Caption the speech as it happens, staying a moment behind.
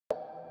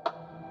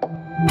I'm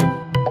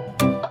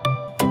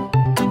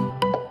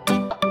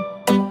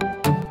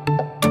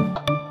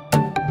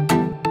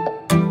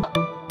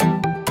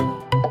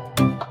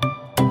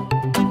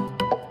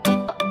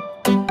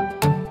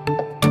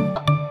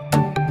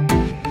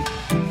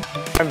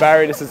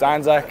Barry, this is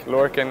Anzac,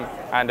 Lorcan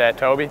and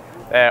Toby.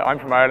 I'm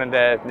from Ireland,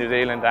 New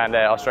Zealand and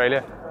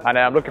Australia, and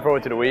I'm looking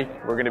forward to the week.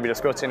 We're going to be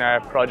discussing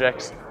our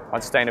projects on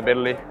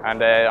sustainability,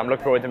 and I'm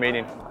looking forward to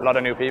meeting a lot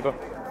of new people,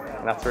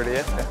 and that's really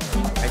it.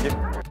 Thank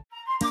you.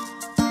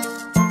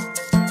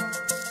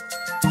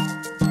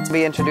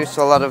 We introduced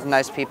to a lot of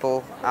nice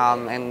people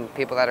and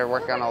people that are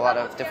working on a lot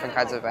of different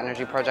kinds of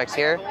energy projects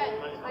here,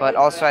 but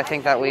also I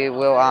think that we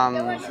will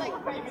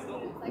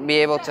be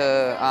able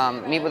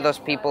to meet with those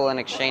people and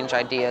exchange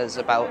ideas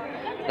about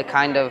the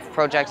kind of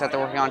projects that they're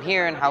working on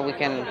here and how we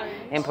can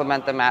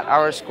implement them at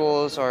our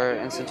schools or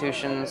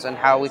institutions, and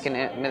how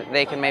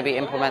they can maybe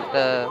implement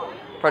the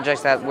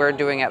projects that we're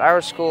doing at our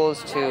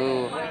schools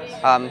to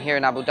here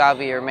in Abu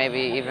Dhabi, or maybe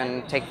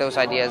even take those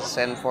ideas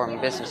and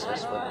form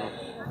businesses with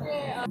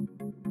them.